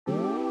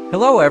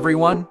Hello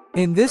everyone!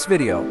 In this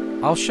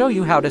video, I'll show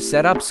you how to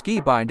set up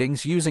ski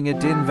bindings using a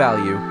DIN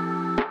value.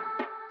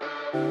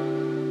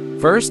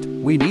 First,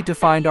 we need to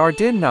find our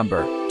DIN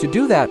number. To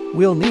do that,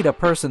 we'll need a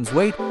person's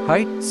weight,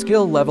 height,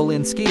 skill level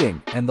in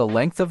skiing, and the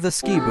length of the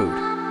ski boot.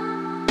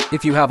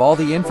 If you have all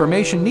the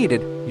information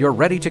needed, you're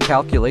ready to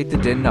calculate the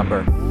DIN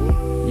number.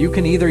 You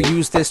can either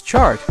use this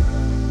chart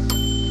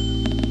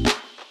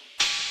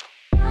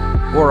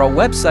or a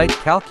website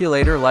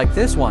calculator like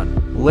this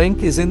one.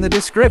 Link is in the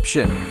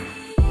description.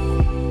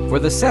 For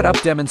the setup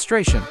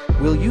demonstration,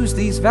 we'll use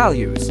these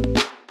values.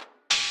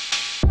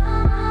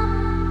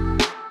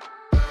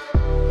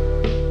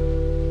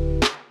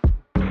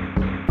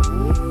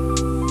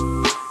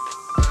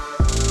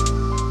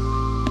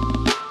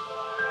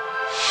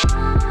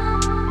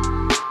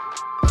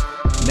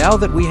 Now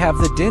that we have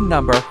the DIN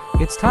number,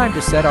 it's time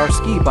to set our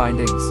ski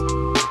bindings.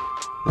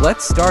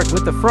 Let's start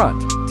with the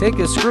front. Take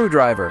a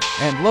screwdriver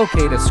and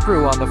locate a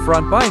screw on the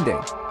front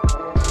binding.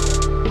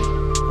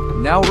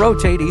 Now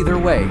rotate either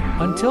way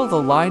until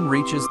the line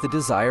reaches the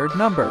desired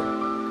number.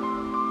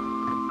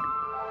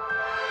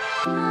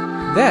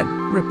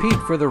 Then, repeat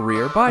for the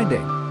rear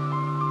binding.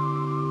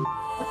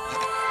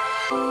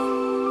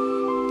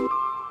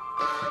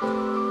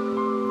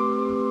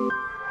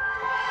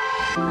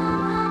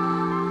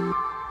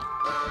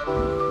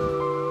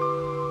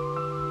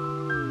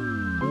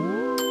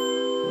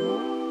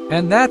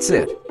 And that's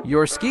it!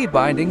 Your ski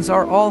bindings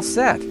are all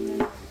set!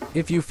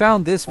 If you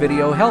found this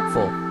video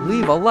helpful,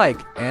 leave a like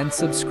and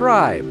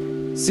subscribe.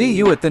 See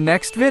you at the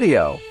next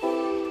video.